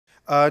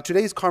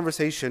Today's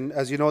conversation,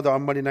 as you know,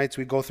 on Monday nights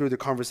we go through the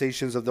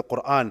conversations of the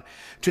Quran.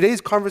 Today's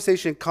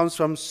conversation comes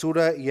from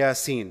Surah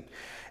Yasin.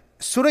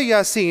 Surah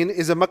Yasin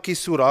is a Makki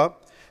surah.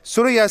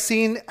 Surah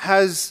Yasin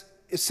has,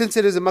 since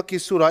it is a Makki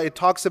surah, it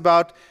talks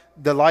about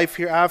the life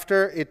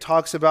hereafter. It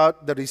talks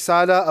about the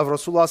Risala of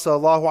Rasulullah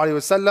sallallahu alaihi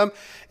wasallam.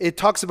 It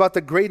talks about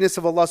the greatness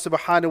of Allah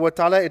subhanahu wa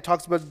ta'ala. It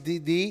talks about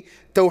the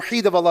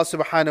Tawheed of Allah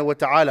subhanahu wa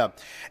ta'ala.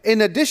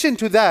 In addition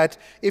to that,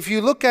 if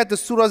you look at the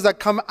surahs that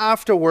come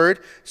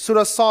afterward,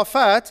 Surah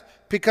Safat,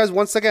 because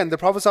once again, the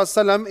Prophet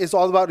ﷺ is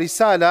all about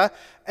Risala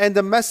and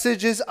the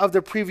messages of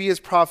the previous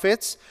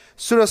prophets.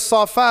 Surah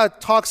Safat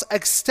talks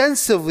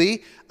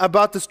extensively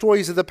about the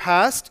stories of the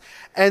past.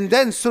 And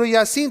then Surah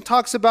Yasin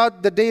talks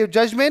about the Day of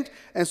Judgment.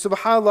 And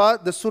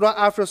subhanAllah, the surah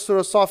after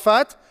Surah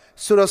Safat,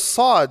 Surah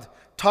Sad,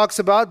 talks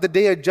about the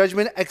Day of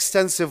Judgment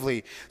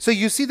extensively. So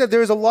you see that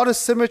there is a lot of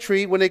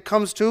symmetry when it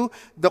comes to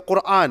the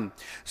Quran.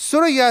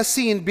 Surah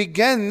Yasin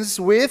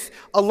begins with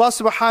Allah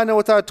subhanahu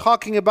wa ta'ala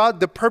talking about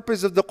the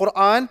purpose of the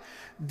Quran,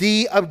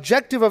 the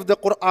objective of the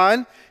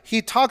Quran.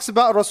 He talks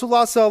about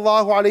Rasulullah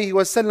sallallahu alaihi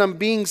wasallam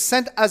being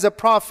sent as a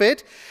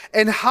prophet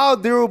and how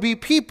there will be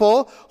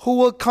people who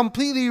will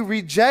completely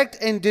reject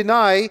and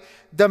deny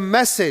the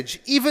message,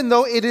 even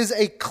though it is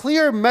a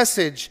clear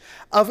message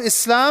of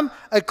Islam,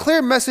 a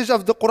clear message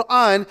of the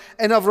Quran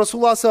and of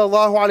Rasulullah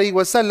sallallahu alaihi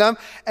wasallam.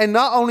 And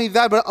not only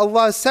that, but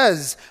Allah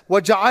says,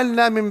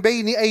 وَجَعَلْنَا مِن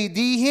بَيْنِ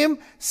أَيْدِيهِمْ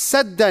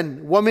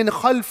سَدًّا وَمِنْ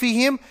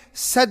خَلْفِهِمْ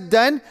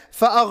سَدًّا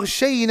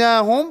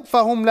فَأَغْشَيْنَاهُمْ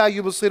فَهُمْ لَا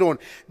يُبْصِرُونَ.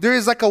 There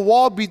is like a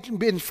wall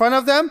in front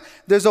of them,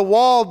 there's a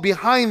wall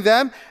behind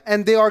them,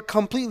 and they are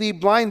completely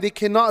blind, they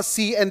cannot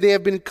see, and they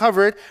have been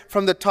covered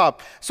from the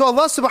top. So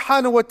Allah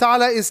subhanahu wa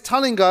ta'ala is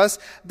telling us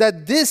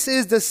that this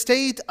is the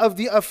state of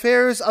the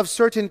affairs of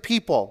certain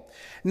people.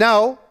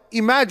 Now,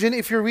 imagine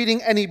if you're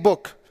reading any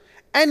book,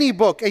 and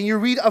you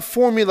read a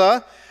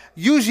formula.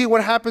 Usually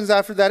what happens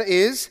after that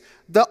is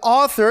the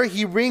author,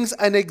 he brings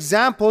an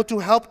example to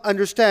help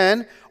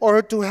understand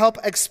or to help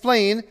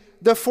explain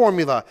the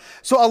formula.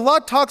 So Allah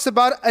talks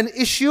about an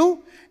issue.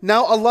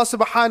 Now Allah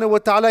subhanahu wa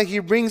ta'ala, he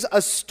brings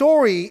a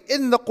story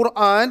in the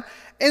Quran,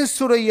 in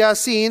Surah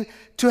Yasin,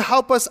 to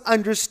help us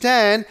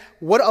understand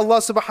what Allah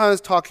subhanahu wa ta'ala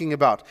is talking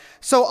about.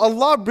 So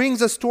Allah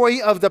brings a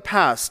story of the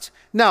past.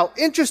 Now,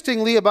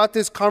 interestingly about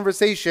this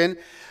conversation,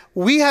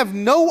 we have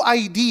no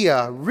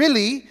idea,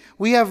 really,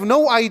 we have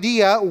no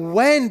idea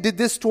when did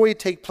this story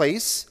take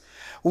place.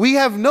 We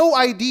have no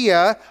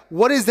idea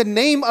what is the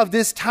name of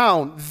this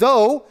town,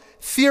 though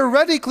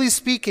theoretically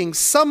speaking,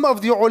 some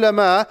of the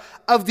ulama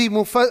of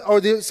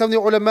some of the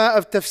ulama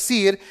of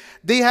tafsir,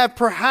 they have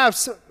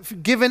perhaps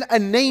given a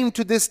name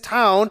to this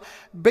town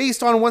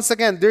based on, once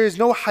again, there is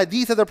no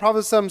hadith of the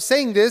Prophet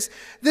saying this.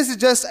 This is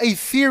just a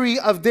theory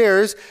of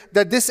theirs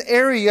that this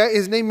area,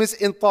 his name is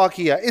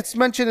Intakiya. It's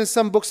mentioned in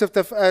some books of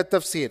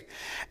tafsir.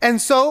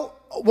 And so,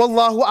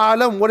 Wallahu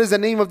a'lam, what is the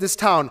name of this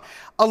town?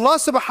 Allah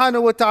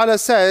subhanahu wa ta'ala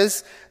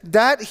says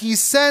that He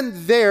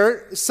sent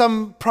there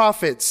some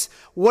prophets.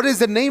 What is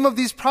the name of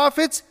these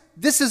prophets?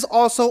 This is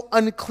also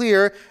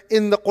unclear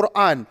in the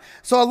Quran.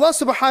 So Allah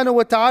subhanahu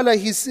wa ta'ala,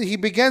 He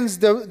begins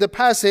the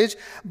passage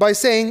by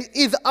saying,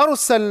 إِذْ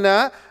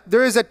أَرْسَلْنَا,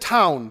 there is a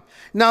town.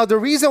 Now the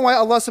reason why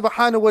Allah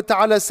subhanahu wa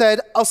ta'ala said,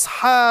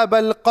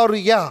 أَصْحَابَ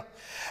الْقَرْيَةِ,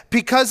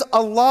 because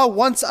Allah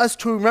wants us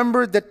to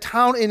remember the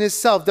town in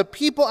itself. The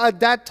people at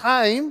that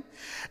time,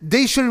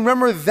 they should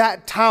remember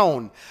that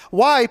town.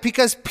 Why?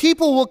 Because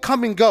people will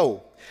come and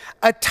go.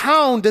 A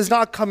town does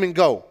not come and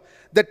go.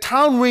 The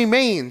town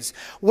remains.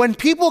 When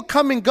people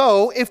come and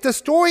go, if the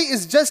story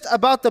is just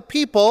about the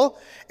people,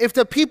 if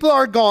the people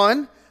are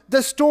gone,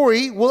 the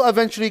story will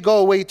eventually go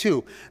away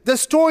too. The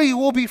story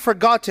will be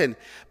forgotten.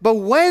 But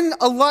when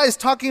Allah is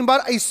talking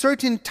about a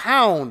certain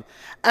town,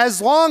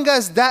 as long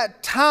as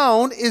that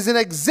town is in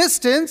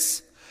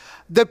existence,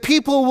 the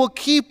people will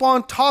keep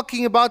on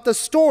talking about the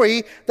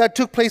story that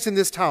took place in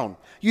this town.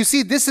 You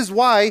see, this is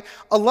why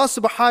Allah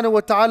subhanahu wa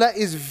ta'ala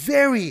is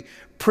very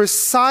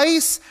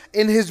precise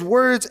in His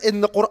words in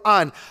the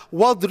Quran.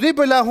 وَاضْرِبْ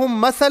لَهُمْ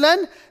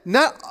مَثَلًا,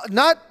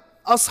 not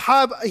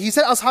ashab, He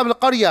said ashab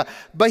al-qarya,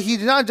 but He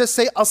did not just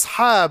say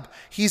ashab,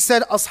 He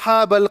said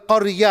ashab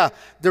al-qarya.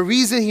 The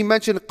reason He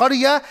mentioned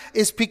qarya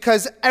is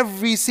because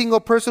every single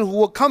person who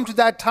will come to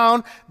that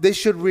town, they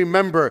should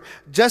remember.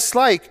 Just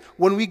like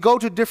when we go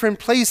to different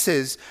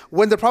places,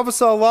 when the Prophet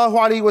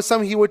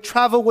ﷺ, he would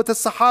travel with the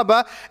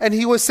Sahaba and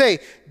he would say,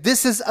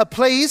 this is a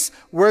place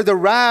where the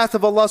wrath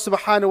of Allah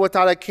subhanahu wa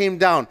ta'ala came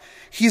down.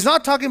 He's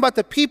not talking about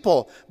the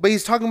people, but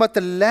He's talking about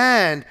the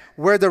land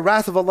where the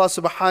wrath of Allah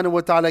subhanahu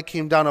wa ta'ala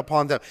came down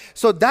upon them.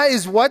 So that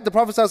is what the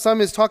Prophet ﷺ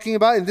is talking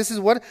about, and this is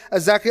what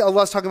exactly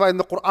Allah is talking about in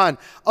the Quran.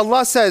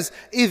 Allah says,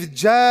 إِذْ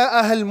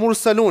جَاءَهَا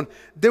الْمُرْسَلُونَ,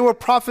 there were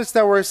prophets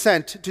that were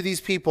sent to these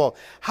people.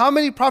 How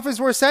many prophets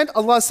were sent?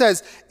 Allah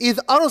says, إِذْ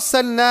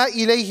أَرْسَلْنَا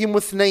إِلَيْهِمُ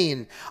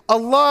اثْنَيْنِ,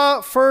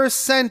 Allah first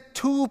sent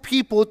two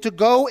people to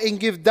go and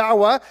give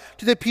da'wah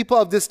to the people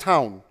of this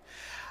town.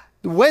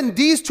 When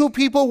these two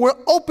people were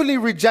openly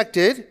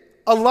rejected,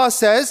 Allah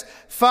says,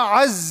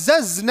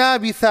 فَعَزَّزْنَا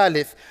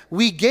بِثَالِثٍ,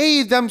 we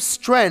gave them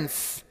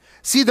strength.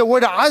 See, the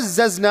word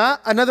azzazna,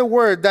 another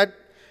word that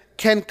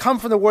can come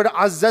from the word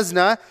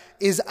azzazna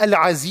is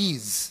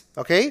al-aziz.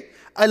 Okay?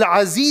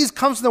 Al-Aziz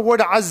comes from the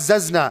word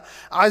Azzazna.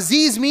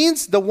 Aziz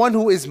means the one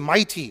who is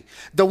mighty,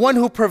 the one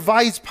who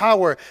provides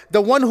power, the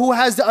one who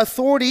has the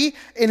authority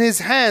in his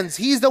hands.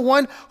 He's the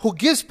one who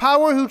gives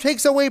power, who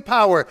takes away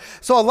power.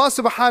 So Allah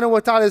subhanahu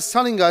wa ta'ala is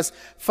telling us,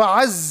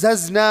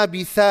 فَعَزَّزْنَا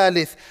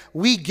بِثَالِث.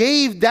 We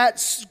gave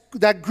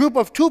that group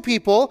of two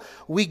people,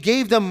 we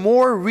gave them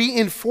more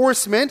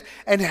reinforcement,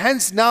 and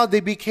hence now they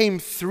became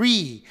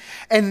three.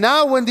 And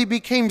now when they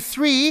became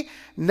three,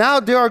 now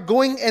they are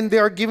going and they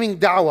are giving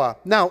da'wah.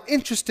 Now,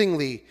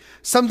 interestingly,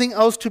 something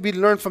else to be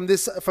learned from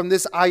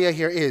this ayah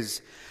here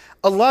is,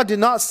 Allah did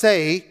not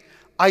say,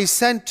 I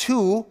sent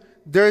two,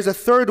 there is a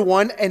third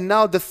one, and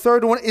now the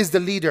third one is the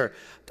leader.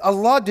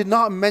 Allah did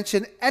not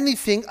mention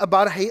anything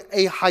about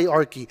a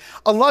hierarchy.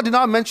 Allah did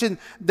not mention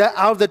that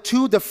out of the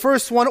two, the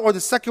first one or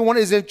the second one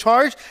is in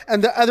charge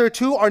and the other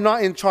two are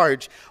not in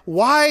charge.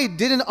 Why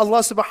didn't Allah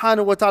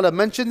subhanahu wa ta'ala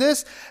mention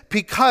this?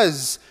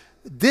 Because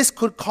this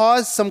could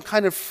cause some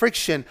kind of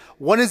friction.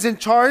 One is in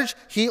charge,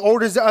 he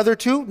orders the other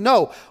two.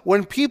 No,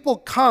 when people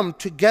come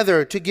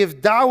together to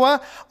give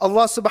da'wah,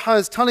 Allah subhanahu wa ta'ala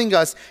is telling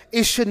us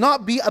it should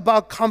not be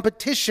about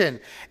competition.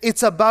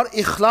 It's about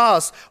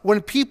ikhlas.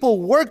 When people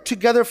work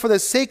together for the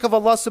sake of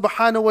Allah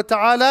subhanahu wa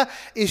ta'ala,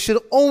 it should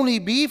only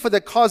be for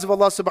the cause of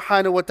Allah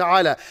subhanahu wa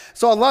ta'ala.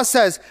 So Allah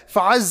says,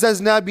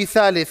 فَعَزَّزْنَا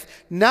بِثَالِث.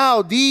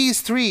 Now these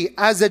three,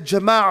 as a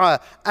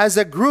jama'ah, as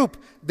a group,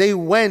 they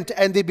went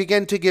and they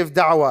began to give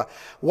da'wah.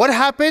 What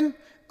happened?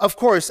 Of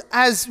course,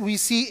 as we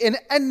see in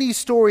any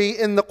story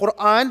in the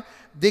Quran,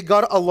 they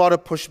got a lot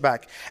of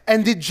pushback.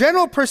 And the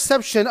general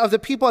perception of the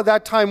people at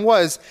that time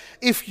was,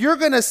 if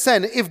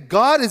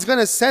God is going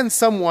to send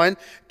someone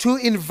to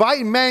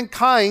invite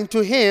mankind to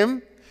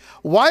Him,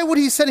 why would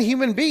He send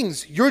human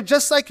beings? You're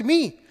just like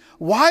me.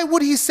 Why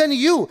would He send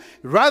you?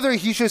 Rather,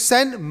 He should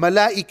send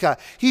malaika.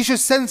 He should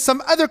send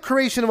some other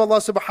creation of Allah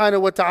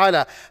subhanahu wa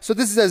ta'ala. So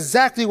this is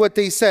exactly what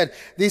they said.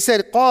 They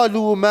said,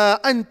 قَالُوا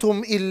مَا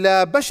أَنْتُمْ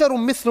إِلَّا بَشَرٌ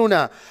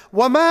مِثْلُنَا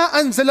وَمَا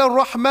أَنزَلَ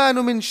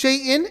الرَّحْمَنُ مِنْ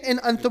شَيْءٍ إِنْ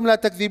أَنْتُمْ لَا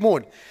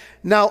تَكْذِبُونَ.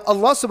 Now,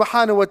 Allah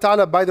subhanahu wa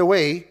ta'ala, by the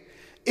way,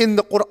 in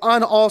the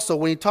Quran also,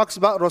 when He talks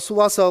about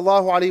Rasulullah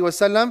sallallahu alayhi wa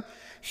sallam,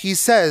 He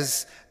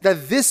says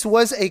that this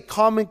was a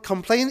common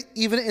complaint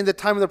even in the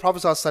time of the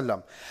Prophet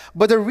ﷺ.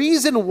 But the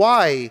reason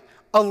why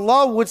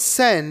Allah would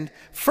send,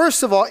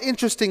 first of all,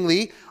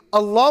 interestingly,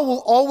 Allah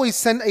will always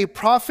send a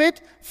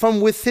prophet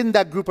from within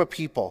that group of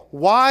people.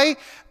 Why?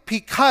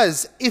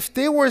 Because if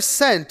they were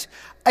sent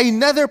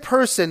another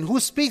person who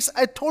speaks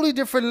a totally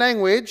different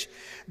language,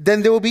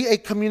 then there will be a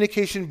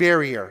communication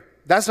barrier.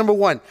 That's number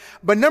one.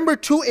 But number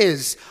two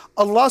is,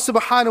 Allah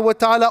subhanahu wa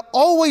ta'ala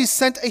always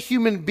sent a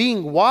human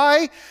being.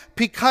 Why?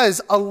 Because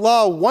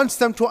Allah wants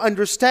them to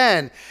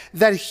understand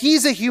that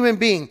He's a human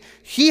being.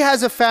 He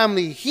has a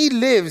family. He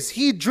lives.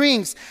 He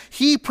drinks.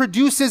 He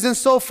produces and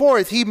so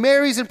forth. He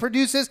marries and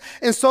produces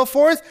and so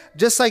forth.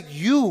 Just like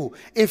you.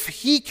 If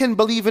He can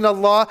believe in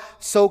Allah,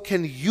 so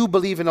can you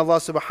believe in Allah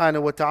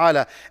subhanahu wa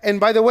ta'ala. And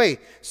by the way,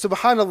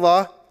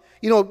 subhanallah,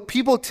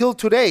 people till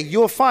today,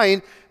 you'll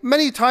find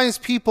many times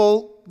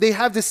people, they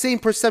have the same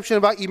perception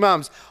about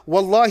imams.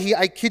 Wallahi,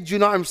 I kid you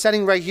not, I'm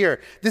standing right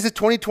here. This is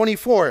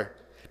 2024.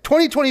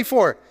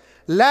 2024.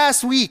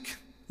 Last week,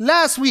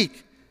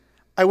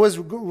 I was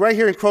right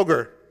here in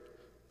Kroger.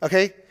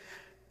 Okay?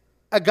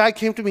 A guy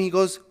came to me, he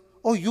goes,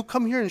 oh, you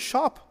come here and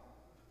shop?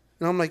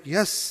 And I'm like,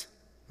 yes,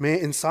 main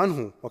insan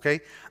hu, okay?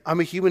 I'm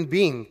a human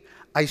being.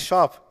 I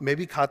shop,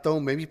 maybe khata hu,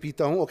 maybe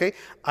pita hu, okay?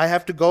 I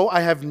have to go,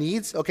 I have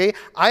needs, okay?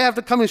 I have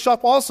to come and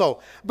shop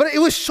also. But it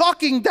was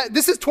shocking that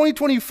this is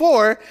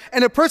 2024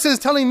 and a person is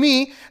telling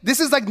me this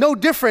is like no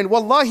different.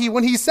 Wallahi,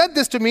 when he said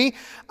this to me,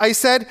 I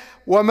said,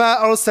 وَمَا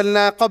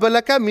أَرْسَلْنَا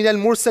قَبْلَكَ مِنَ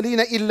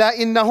الْمُرْسَلِينَ إِلَّا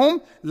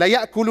إِنَّهُمْ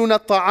لَيَأْكُلُونَ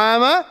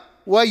الطَّعَامَ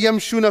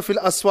وَيَمْشُونَ فِي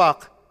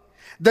الْأَسْوَاقِ.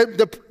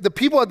 The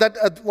people that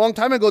a long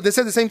time ago, they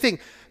said the same thing.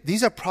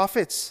 These are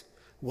prophets.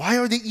 Why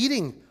are they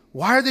eating?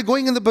 Why are they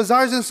going in the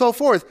bazaars and so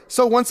forth?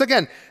 So once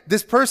again,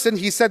 this person,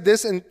 he said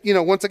this, and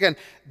once again,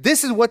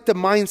 this is what the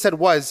mindset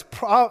was.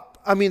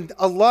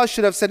 Allah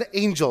should have sent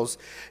angels.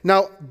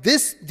 Now,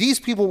 these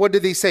people, what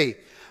did they say?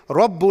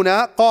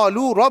 رَبُّنَا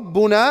قَالُوا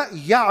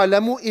رَبُّنَا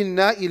يَعْلَمُ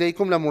إِنَّا إِلَيْكُمْ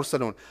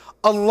لَمُرْسَلُونَ.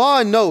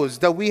 Allah knows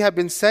that we have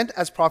been sent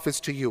as prophets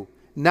to you.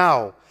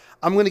 Now,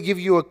 I'm going to give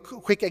you a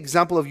quick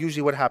example of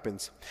usually what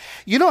happens.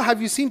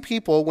 Have you seen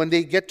people when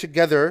they get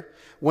together,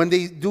 when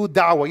they do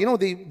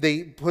da'wah,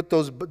 they put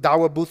those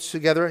da'wah booths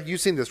together?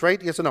 You've seen this,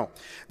 right? Yes or no?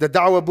 The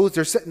da'wah booths,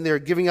 they're sitting there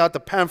giving out the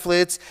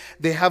pamphlets.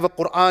 They have a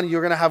Quran.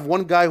 You're going to have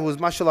one guy who is,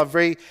 mashallah,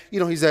 very,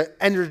 he's an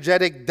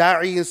energetic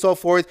da'i and so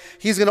forth.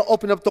 He's going to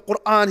open up the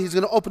Quran. He's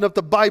going to open up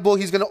the Bible.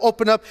 He's going to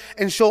open up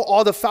and show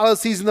all the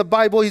fallacies in the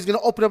Bible. He's going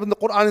to open up in the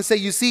Quran and say,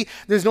 you see,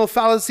 there's no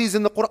fallacies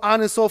in the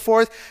Quran and so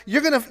forth.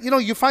 You're going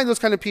to, you find those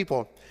kind of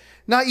people.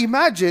 Now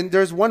imagine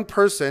there's one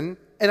person,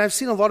 and I've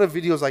seen a lot of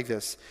videos like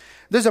this.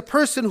 There's a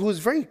person who's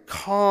very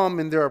calm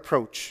in their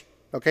approach,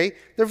 okay?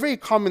 They're very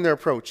calm in their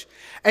approach.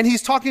 And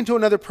he's talking to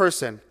another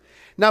person.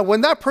 Now,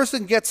 when that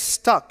person gets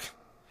stuck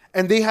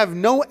and they have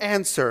no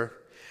answer,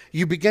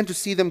 you begin to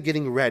see them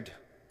getting red,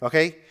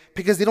 okay?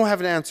 Because they don't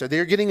have an answer.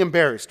 They're getting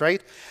embarrassed,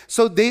 right?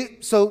 So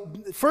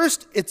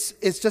first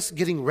it's just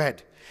getting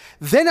red.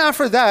 Then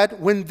after that,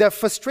 when the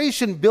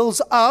frustration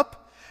builds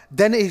up,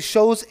 then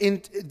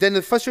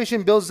the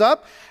frustration builds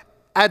up.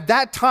 At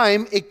that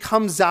time, it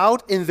comes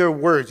out in their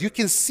words. You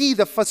can see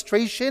the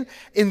frustration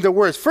in their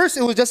words. First,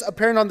 it was just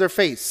apparent on their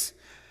face.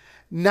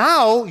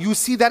 Now, you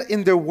see that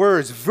in their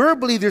words.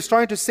 Verbally, they're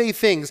starting to say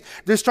things.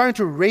 They're starting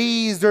to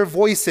raise their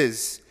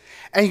voices.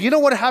 And you know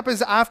what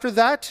happens after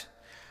that?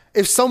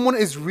 If someone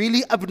is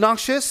really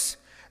obnoxious,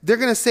 they're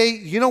going to say,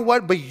 you know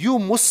what, but you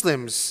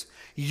Muslims,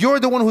 you're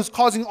the one who's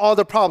causing all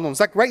the problems.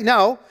 Like right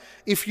now,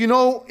 if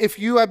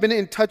you have been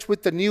in touch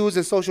with the news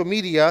and social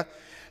media,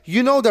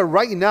 you know that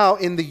right now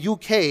in the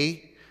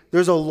UK,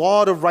 there's a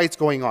lot of riots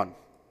going on.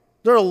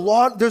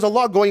 There's a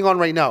lot going on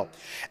right now.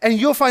 And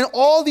you'll find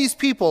all these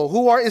people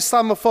who are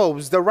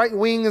Islamophobes, the right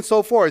wing and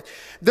so forth,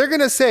 they're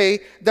going to say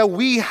that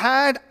we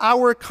had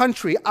our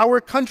country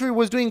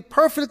was doing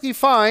perfectly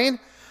fine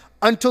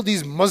until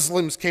these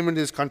Muslims came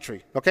into this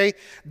country, okay?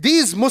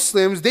 These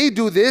Muslims, they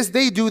do this,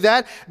 they do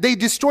that, they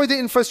destroy the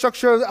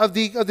infrastructure of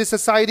the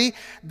society,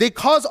 they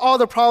cause all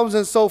the problems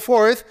and so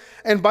forth.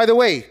 And by the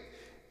way,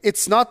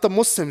 it's not the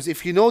Muslims.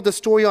 If you know the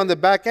story on the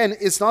back end,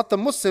 it's not the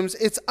Muslims,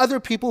 it's other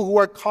people who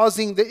are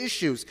causing the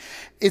issues.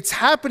 What's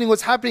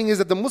happening is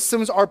that the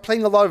Muslims are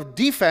playing a lot of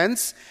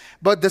defense,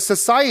 but the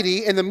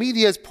society and the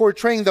media is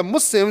portraying the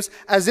Muslims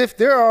as if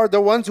they are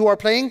the ones who are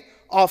playing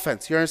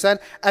offense. You understand?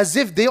 As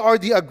if they are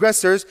the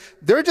aggressors.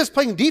 They're just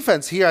playing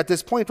defense here at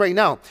this point right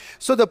now.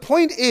 So the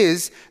point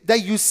is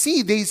that you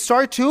see they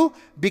start to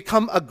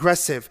become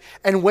aggressive.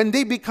 And when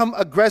they become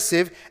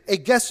aggressive,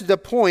 it gets to the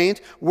point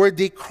where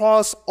they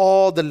cross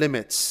all the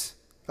limits.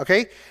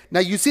 Okay?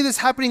 Now you see this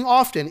happening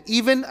often.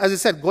 Even, as I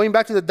said, going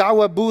back to the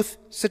dawah booth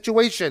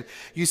situation,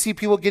 you see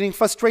people getting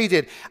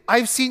frustrated.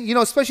 I've seen,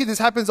 especially this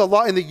happens a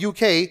lot in the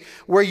UK,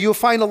 where you'll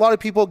find a lot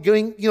of people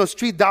doing,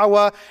 street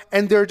dawah,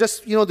 and they're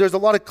just, there's a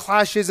lot of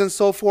clashes and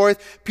so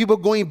forth, people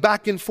going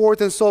back and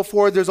forth and so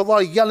forth. There's a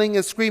lot of yelling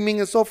and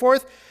screaming and so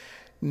forth.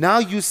 Now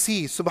you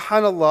see,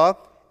 subhanAllah,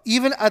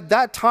 even at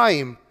that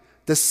time,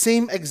 the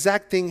same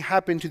exact thing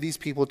happened to these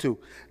people too.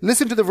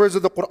 Listen to the verse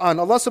of the Quran.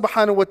 Allah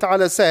subhanahu wa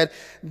ta'ala said,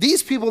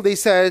 these people, they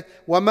said,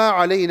 وَمَا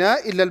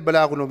عَلَيْنَا إِلَّا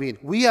الْبَلَاغُ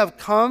الْمُبِينُ. We have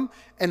come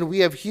and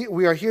we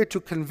are here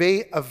to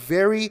convey a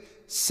very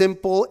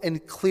simple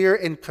and clear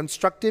and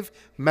constructive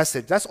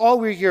message. That's all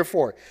we're here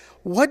for.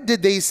 What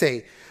did they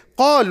say?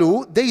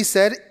 قَالُوا, they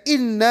said,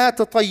 إِنَّا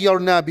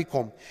تَطَيَّرْنَا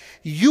بِكُمْ.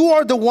 You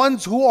are the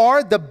ones who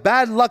are the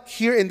bad luck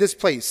here in this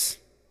place.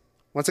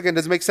 Once again,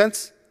 does it make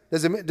sense?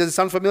 Does it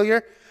sound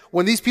familiar?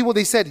 When these people,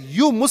 they said,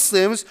 you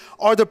Muslims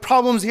are the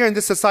problems here in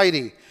this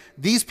society.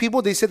 These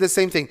people, they said the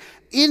same thing.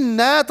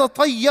 إِنَّا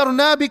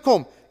تَطَيَّرْنَا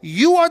بِكُمْ.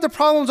 You are the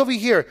problems over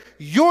here.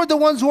 You're the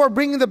ones who are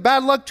bringing the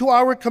bad luck to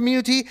our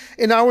community,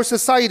 in our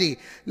society.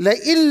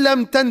 لَإِن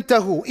لَمْ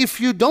تَنْتَهُ.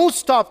 If you don't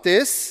stop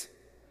this,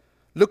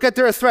 look at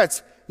their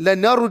threats.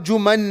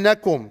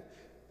 لَنَرْجُمَنَّكُمْ.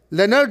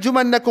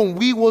 لَنَرْجُمَنَّكُمْ.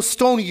 We will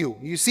stone you.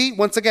 You see,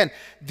 once again,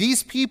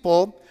 these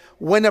people,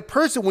 when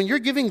you're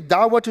giving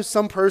dawah to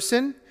some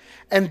person,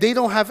 and they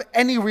don't have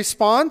any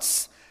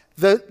response,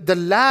 the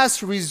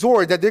last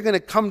resort that they're going to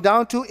come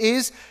down to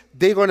is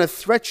they're going to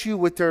threat you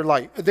with their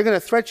life. They're going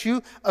to threat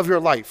you of your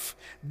life.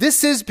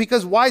 This is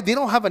because why? They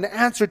don't have an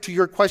answer to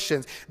your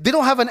questions. They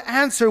don't have an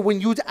answer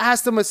when you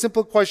ask them a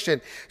simple question.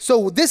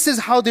 So this is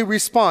how they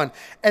respond.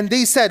 And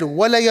they said,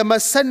 وَلَا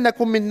يَمَسَّنَّكُم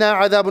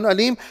مِّنَّا عَذَابٌ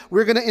أَلِيمٌ.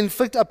 We're going to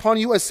inflict upon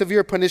you a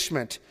severe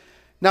punishment.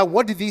 Now,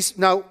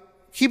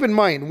 keep in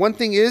mind, one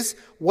thing is,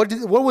 what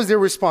was their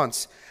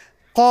response?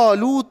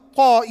 قَالُوا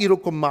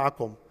طَائِرُكُمْ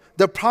مَعَكُمْ.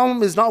 The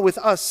problem is not with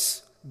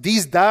us.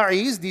 These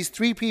da'is, these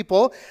three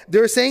people,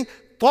 they're saying,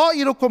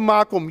 طَائِرُكُمْ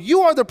مَعَكُمْ.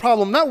 You are the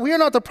problem, we are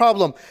not the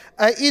problem.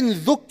 إِن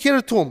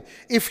ذُكِّرْتُمْ.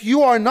 If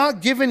you are not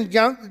given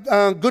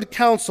good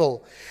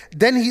counsel.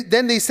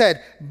 Then they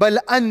said, بَلْ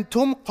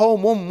أَنْتُمْ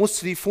قَوْمٌ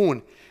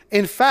مُسْرِفُونَ.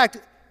 In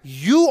fact,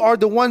 you are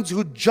the ones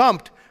who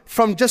jumped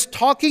from just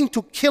talking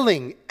to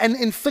killing and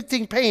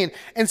inflicting pain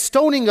and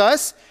stoning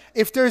us.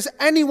 If there's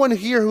anyone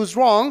here who's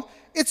wrong,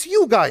 it's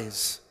you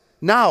guys.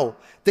 Now,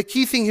 the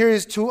key thing here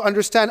is to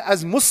understand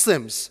as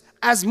Muslims,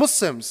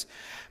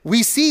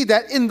 we see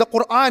that in the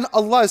Quran,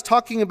 Allah is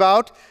talking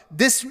about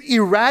this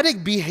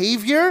erratic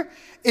behavior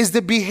is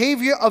the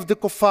behavior of the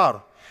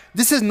kuffar.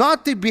 This is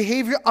not the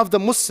behavior of the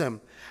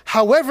Muslim.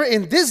 However,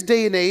 in this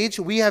day and age,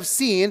 we have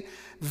seen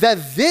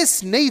that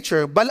this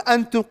nature, بَلْ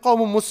أَنْتُمْ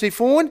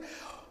قَوْمٌ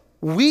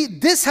مُسْرِفُونَ,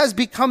 this has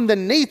become the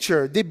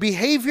nature, the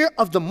behavior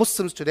of the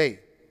Muslims today.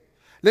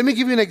 Let me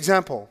give you an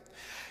example.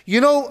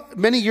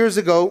 Many years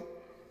ago,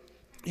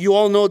 you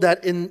all know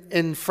that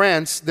in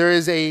France, there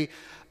is a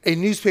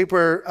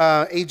newspaper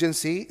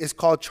agency. It's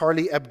called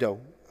Charlie Hebdo.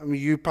 I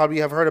mean, you probably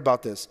have heard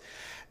about this.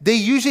 They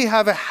usually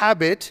have a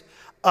habit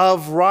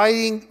of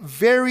writing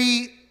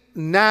very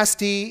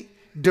nasty,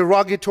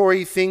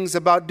 derogatory things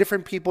about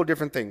different people,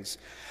 different things.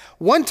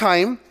 One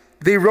time,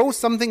 they wrote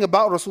something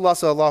about Rasulullah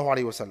sallallahu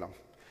alaihi wasallam.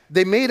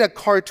 They made a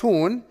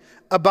cartoon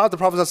about the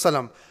Prophet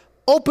ﷺ,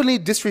 openly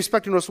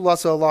disrespecting Rasulullah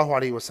sallallahu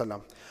alaihi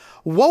wasallam.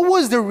 What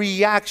was the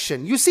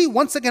reaction? You see,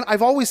 once again,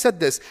 I've always said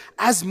this.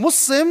 As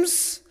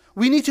Muslims,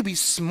 we need to be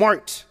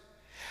smart.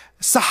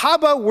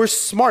 Sahaba were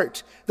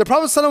smart. The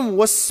Prophet ﷺ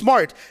was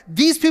smart.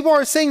 These people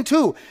are saying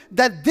too,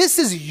 that this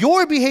is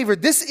your behavior.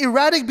 This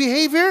erratic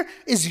behavior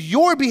is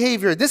your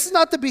behavior. This is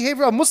not the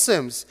behavior of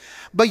Muslims.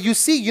 But you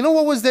see, you know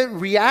what was the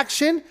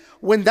reaction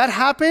when that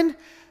happened?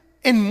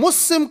 In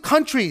Muslim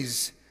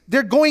countries,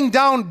 they're going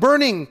down,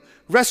 burning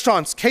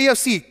restaurants,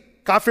 KFC,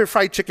 kafir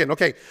fried chicken.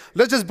 Okay,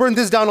 let's just burn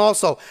this down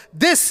also.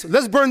 This,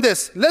 let's burn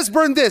this. Let's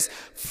burn this.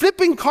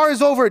 Flipping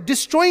cars over,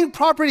 destroying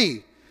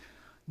property.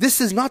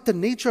 This is not the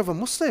nature of a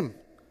Muslim.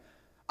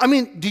 I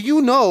mean, do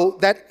you know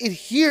that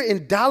here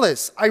in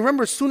Dallas, I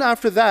remember soon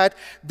after that,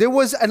 there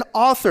was an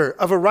author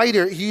of a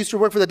writer. He used to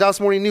work for the Dallas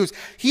Morning News.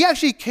 He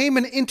actually came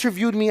and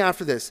interviewed me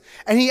after this.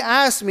 And he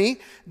asked me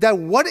that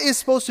what is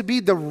supposed to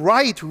be the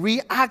right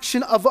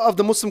reaction of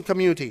the Muslim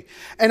community.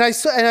 And I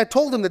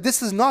told him that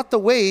this is not the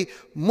way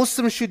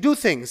Muslims should do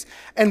things.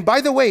 And by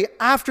the way,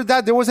 after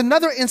that, there was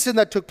another incident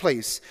that took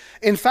place.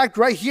 In fact,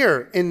 right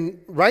here,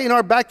 right in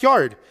our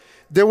backyard,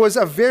 there was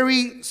a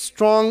very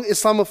strong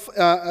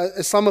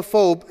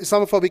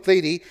Islamophobic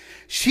lady.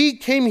 She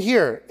came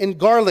here in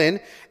Garland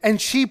and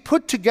she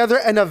put together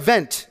an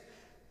event.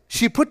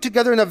 She put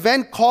together an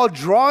event called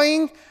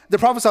Drawing the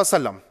Prophet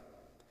ﷺ.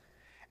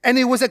 And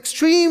it was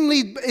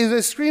extremely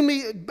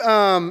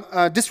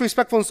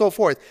disrespectful and so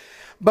forth.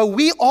 But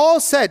we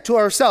all said to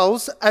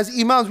ourselves, as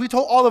imams, we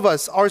told all of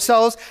us,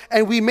 ourselves,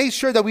 and we made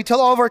sure that we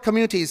tell all of our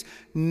communities,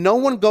 no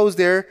one goes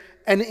there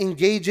and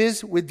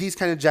engages with these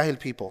kind of jahil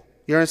people.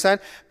 You understand?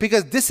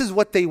 Because this is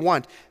what they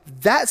want.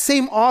 That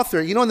same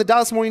author, you know, in the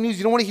Dallas Morning News,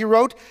 you know what he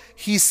wrote?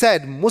 He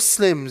said,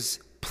 Muslims,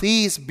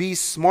 please be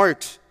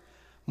smart.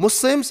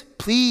 Muslims,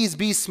 please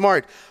be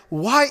smart.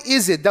 Why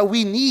is it that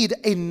we need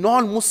a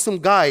non-Muslim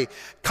guy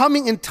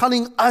coming and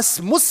telling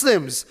us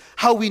Muslims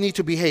how we need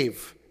to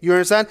behave? You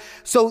understand?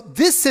 So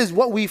this is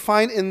what we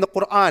find in the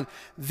Quran.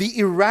 The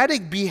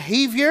erratic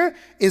behavior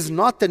is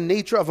not the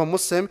nature of a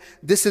Muslim.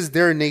 This is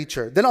their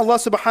nature. Then Allah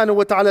subhanahu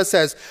wa ta'ala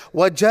says,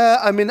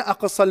 وَجَاءَ مِنْ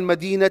أَقْصَى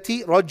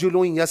الْمَدِينَةِ رَجُلٌ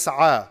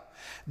يَسْعَى.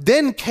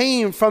 Then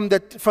came from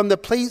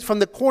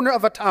the corner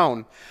of a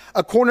town,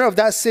 a corner of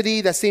that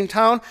city, that same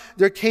town,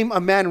 there came a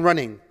man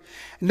running.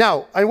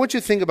 Now, I want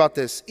you to think about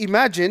this.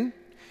 Imagine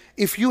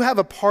if you have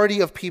a party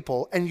of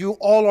people and you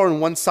all are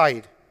on one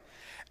side,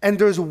 and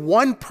there's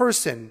one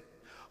person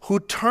who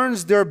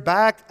turns their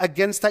back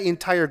against that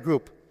entire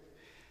group.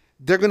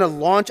 They're going to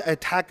launch an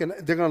attack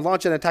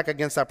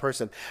against that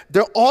person.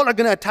 They're all going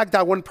to attack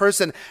that one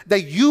person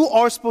that you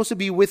are supposed to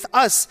be with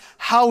us.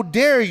 How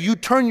dare you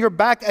turn your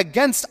back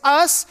against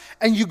us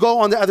and you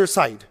go on the other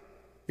side?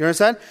 You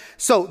understand?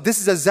 So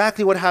this is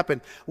exactly what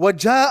happened. A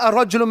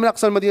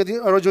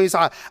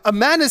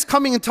man is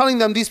coming and telling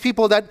them, these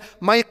people, that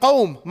my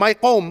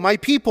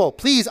people,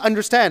 please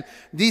understand,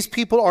 these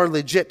people are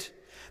legit.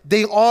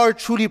 They are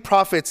truly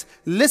prophets.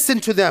 Listen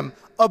to them.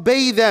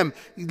 Obey them.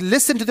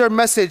 Listen to their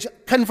message.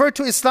 Convert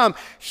to Islam.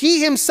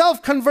 He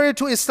himself converted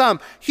to Islam.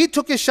 He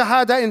took his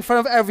shahada in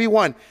front of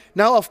everyone.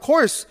 Now, of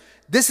course,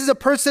 this is a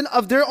person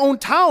of their own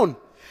town.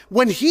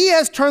 When he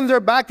has turned their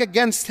back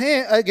against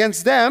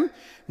them,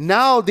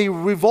 now they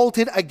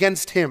revolted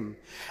against him.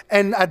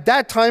 And at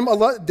that time,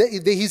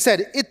 he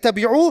said,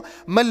 "Ittabi'u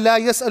man la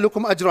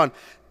yas'alukum ajran."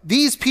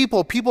 These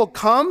people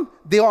come,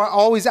 they are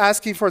always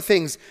asking for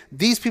things.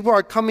 These people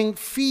are coming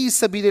fi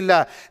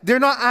sabilillah. They're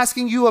not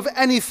asking you of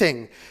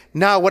anything.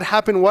 Now what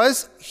happened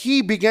was,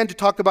 he began to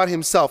talk about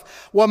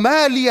himself.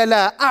 وَمَا لِيَ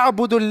لَا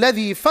أَعْبُدُ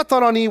الَّذِي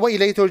فَطَرَنِي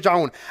وَإِلَيْهِ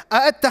تُرْجَعُونَ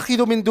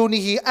أَأَتَّخِذُ مِن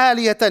دُونِهِ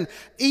آلِهَةً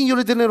إِن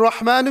يُرِدْنِ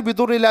الرَّحْمَنُ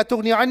بِضُرٍّ لَا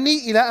تُغْنِ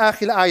عَنِّي إِلَى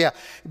آخِرِ الْآيَةِ.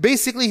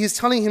 Basically, he's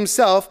telling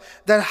himself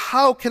that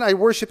how can I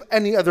worship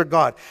any other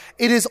God?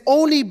 It is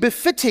only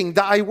befitting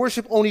that I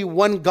worship only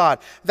one God.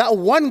 That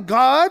one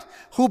God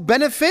who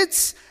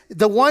benefits,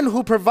 the one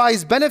who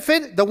provides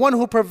benefit, the one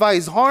who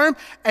provides harm,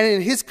 and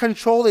in his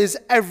control is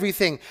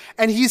everything.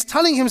 And he's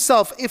telling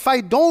himself, if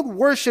I don't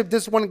worship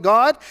this one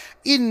God,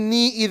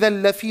 inni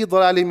idhan lafi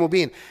dhalalin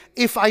mubin.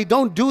 If I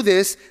don't do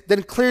this,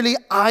 then clearly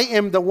I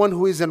am the one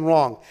who is in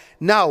wrong.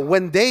 Now,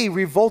 when they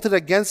revolted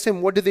against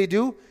him, what did they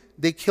do?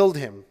 They killed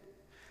him.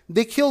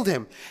 They killed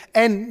him.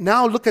 And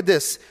now look at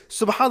this.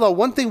 SubhanAllah,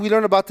 one thing we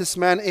learn about this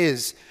man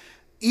is,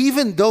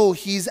 even though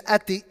he's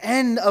at the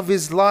end of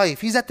his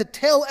life, he's at the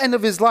tail end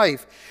of his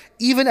life,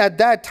 even at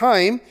that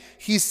time,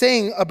 he's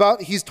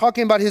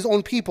talking about his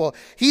own people.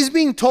 He's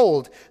being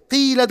told,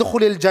 قِيلَ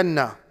دُخُلِ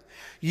الْجَنَّةِ.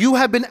 You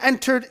have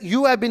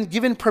been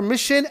given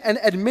permission and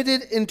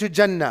admitted into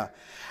Jannah.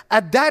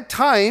 At that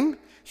time,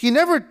 he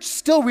never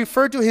still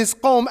referred to his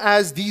qawm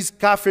as these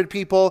kafir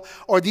people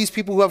or these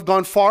people who have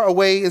gone far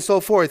away and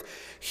so forth.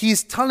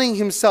 He's telling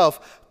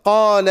himself,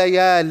 قَالَ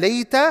يَا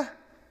لَيْتَ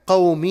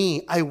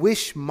قومي, I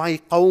wish my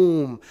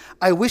qawm,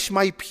 I wish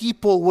my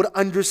people would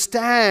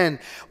understand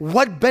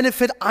what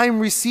benefit I'm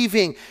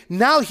receiving.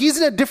 Now he's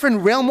in a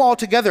different realm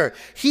altogether.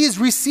 He is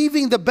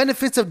receiving the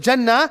benefits of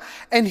Jannah,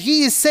 and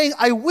he is saying,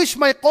 I wish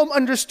my qawm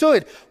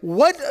understood.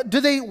 What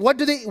does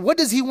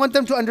he want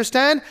them to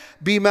understand?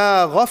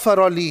 بِمَا غَفَرَ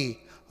لِي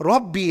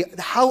Rabbi,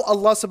 how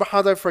Allah subhanahu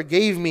wa ta'ala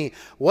forgave me,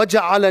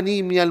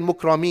 وَجَعَلَنِي مِنَ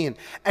الْمُكْرَمِينَ,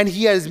 and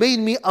He has made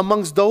me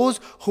amongst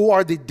those who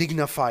are the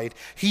dignified.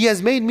 He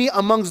has made me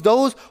amongst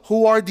those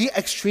who are the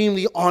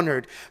extremely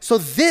honored. So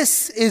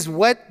this is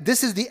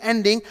the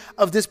ending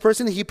of this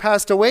person. He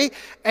passed away,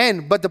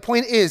 but the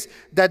point is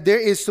that there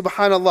is,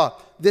 subhanallah,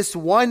 this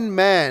one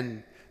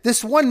man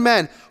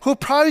who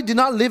probably did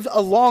not live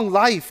a long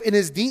life he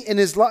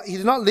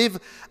did not live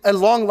a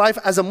long life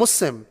as a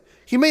Muslim.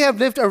 He may have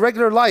lived a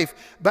regular life,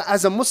 but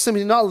as a Muslim,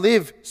 he did not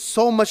live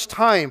so much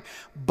time.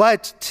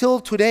 But till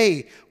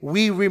today,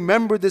 we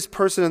remember this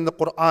person in the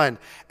Quran.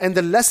 And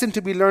the lesson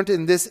to be learned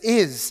in this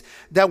is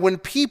that when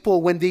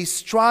they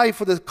strive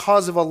for the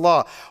cause of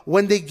Allah,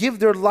 when they give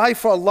their life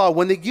for Allah,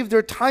 when they give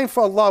their time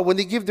for Allah, when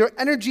they give their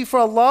energy for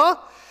Allah,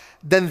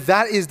 then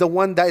that is the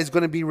one that is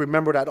going to be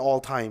remembered at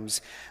all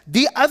times.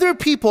 The other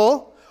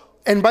people,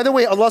 and by the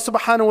way, Allah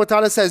subhanahu wa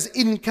ta'ala says,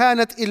 إِن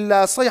كَانَتْ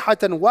إِلَّا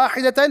صَيْحَةً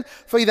وَاحِدَةً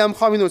فَإِذَا هُمْ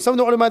خَامِدُونَ. Some of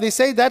the ulama, they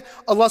say that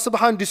Allah subhanahu wa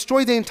ta'ala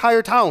destroyed the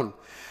entire town.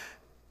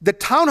 The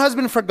town has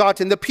been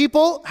forgotten. The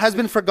people has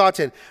been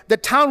forgotten. The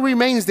town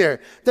remains there.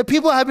 The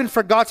people have been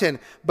forgotten.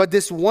 But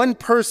this one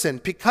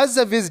person, because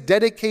of his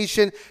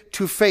dedication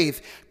to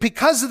faith,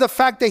 because of the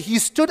fact that he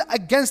stood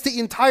against the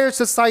entire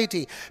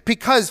society,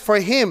 because for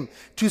him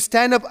to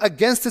stand up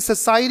against the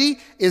society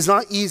is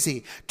not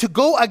easy. To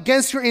go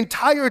against your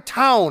entire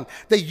town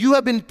that you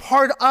have been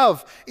part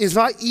of is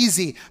not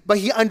easy. But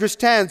he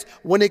understands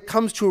when it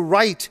comes to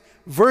right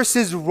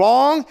versus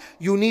wrong,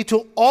 you need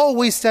to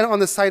always stand on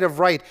the side of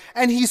right.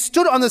 And he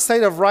stood on the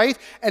side of right,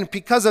 and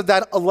because of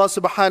that, Allah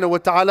subhanahu wa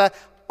ta'ala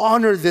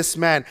honored this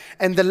man.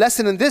 And the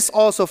lesson in this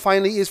also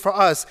finally is for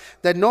us,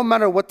 that no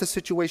matter what the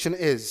situation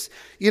is,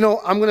 I'm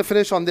going to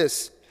finish on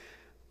this.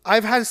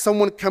 I've had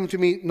someone come to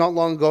me not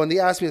long ago, and they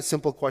asked me a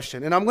simple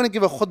question, and I'm going to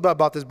give a khutbah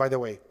about this, by the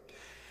way.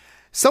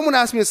 Someone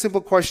asked me a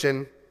simple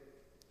question: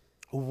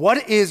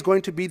 what is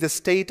going to be the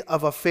state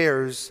of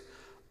affairs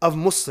of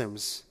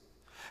Muslims?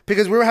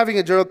 Because we were having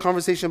a general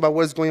conversation about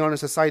what is going on in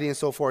society and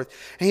so forth.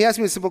 And he asked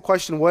me a simple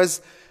question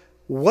was,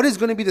 what is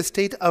going to be the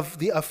state of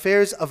the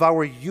affairs of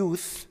our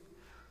youth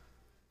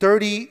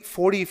 30,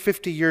 40,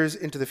 50 years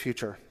into the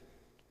future?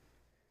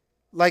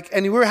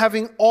 And we were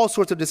having all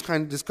sorts of this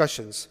kind of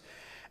discussions.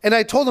 And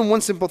I told him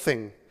one simple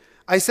thing.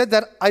 I said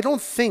that I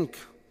don't think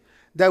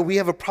that we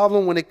have a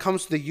problem when it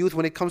comes to the youth,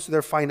 when it comes to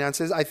their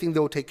finances. I think they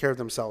will take care of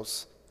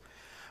themselves.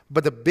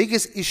 But the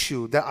biggest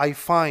issue that I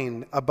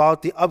find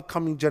about the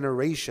upcoming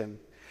generation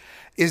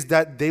is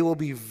that they will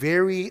be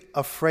very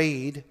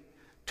afraid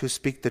to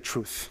speak the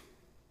truth.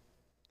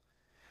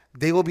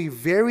 They will be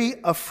very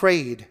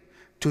afraid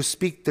to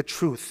speak the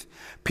truth,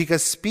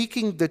 because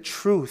speaking the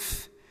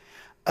truth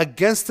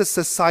against the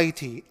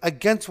society,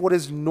 against what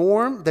is the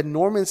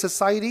norm in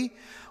society,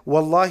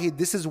 wallahi,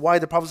 this is why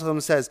the Prophet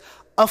ﷺ says,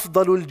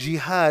 أَفْضَلُ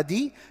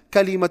الْجِهَادِ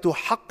كَلِمَةُ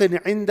حَقٍّ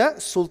عِنْدَ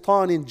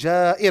سُلْطَانٍ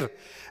جَائِرٍ.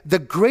 The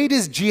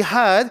greatest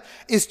jihad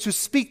is to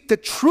speak the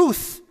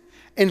truth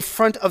in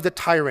front of the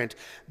tyrant.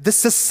 The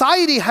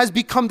society has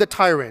become the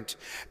tyrant.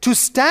 To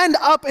stand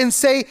up and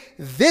say,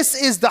 this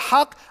is the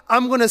haqq,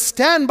 I'm going to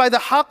stand by the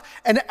haqq,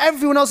 and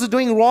everyone else is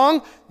doing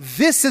wrong,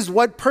 this is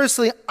what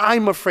personally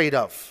I'm afraid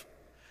of.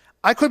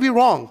 I could be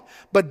wrong,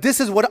 but this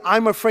is what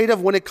I'm afraid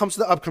of when it comes to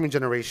the upcoming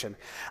generation.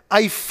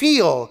 I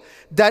feel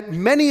that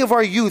many of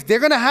our youth, they're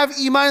going to have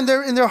iman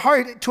in their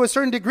heart to a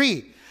certain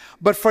degree,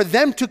 but for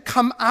them to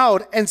come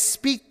out and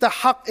speak the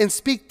haqq and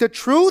speak the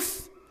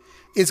truth,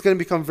 it's going to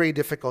become very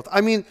difficult.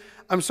 I mean,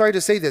 I'm sorry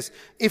to say this.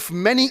 If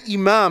many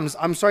imams,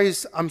 I'm sorry,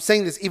 I'm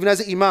saying this even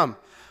as an imam,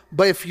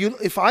 but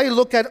if I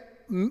look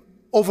at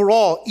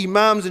overall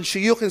imams and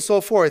shuyukh and so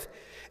forth,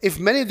 if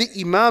many of the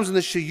imams and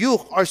the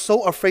shuyukh are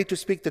so afraid to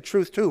speak the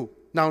truth too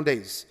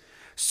nowadays,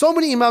 so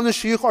many imams and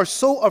shuyukh are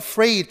so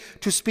afraid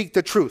to speak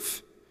the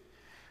truth,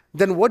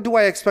 then what do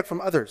I expect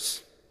from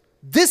others?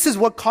 This is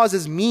what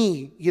causes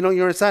me, you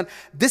understand?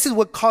 This is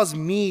what caused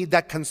me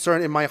that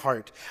concern in my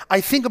heart.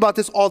 I think about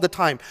this all the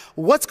time.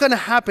 What's going to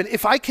happen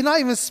if I cannot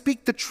even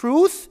speak the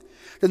truth?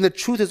 Then the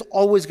truth is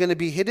always going to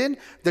be hidden.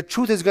 The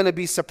truth is going to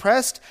be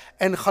suppressed.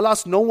 And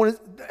khalas,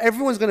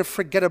 everyone's going to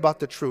forget about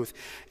the truth.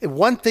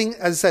 One thing,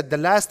 as I said, the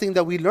last thing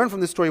that we learned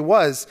from this story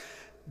was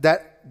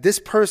that this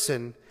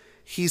person,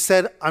 he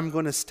said, I'm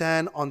going to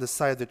stand on the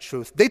side of the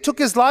truth. They took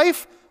his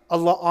life.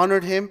 Allah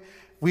honored him.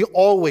 We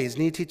always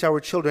need to teach our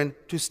children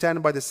to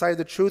stand by the side of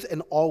the truth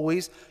and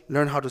always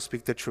learn how to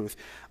speak the truth.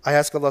 I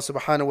ask Allah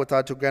subhanahu wa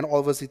ta'ala to grant all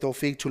of us the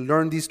tawfiq to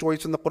learn these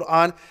stories from the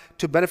Quran,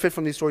 to benefit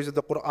from these stories of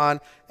the Quran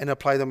and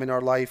apply them in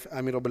our life.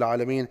 Ameen Rabbil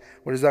Alameen.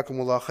 Wa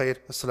jazakumullah khair.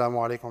 Assalamu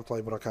alaikum wa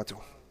rahmatullahi wa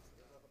barakatuh.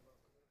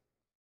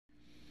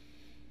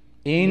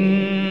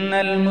 إن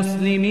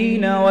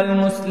المسلمين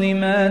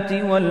والمسلمات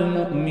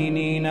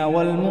والمؤمنين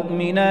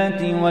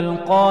والمؤمنات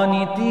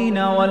والقانتين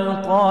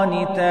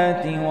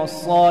والقانتات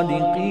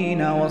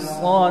والصادقين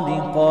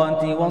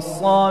والصادقات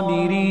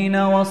والصابرين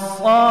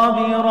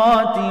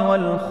والصابرات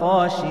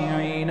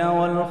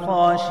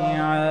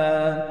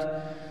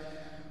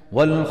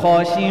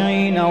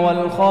والخاشعين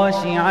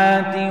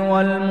والخاشعات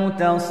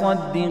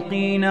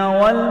والمتصدقين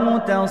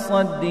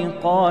والمتصدقات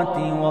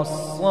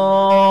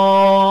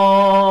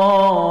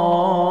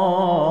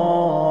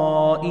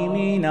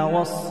والصائمين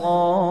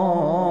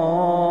والصائمات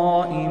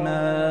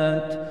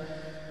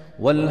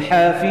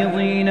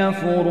والحافظين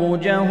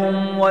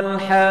فروجهم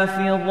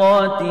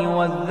والحافظات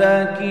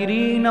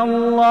والذاكرين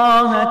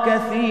الله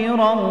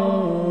كثيرا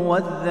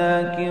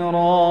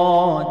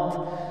والذاكرات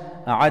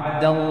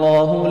أعد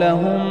الله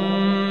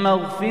لهم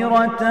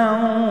مغفرة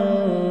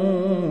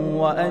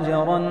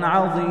وأجرا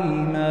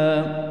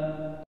عظيما.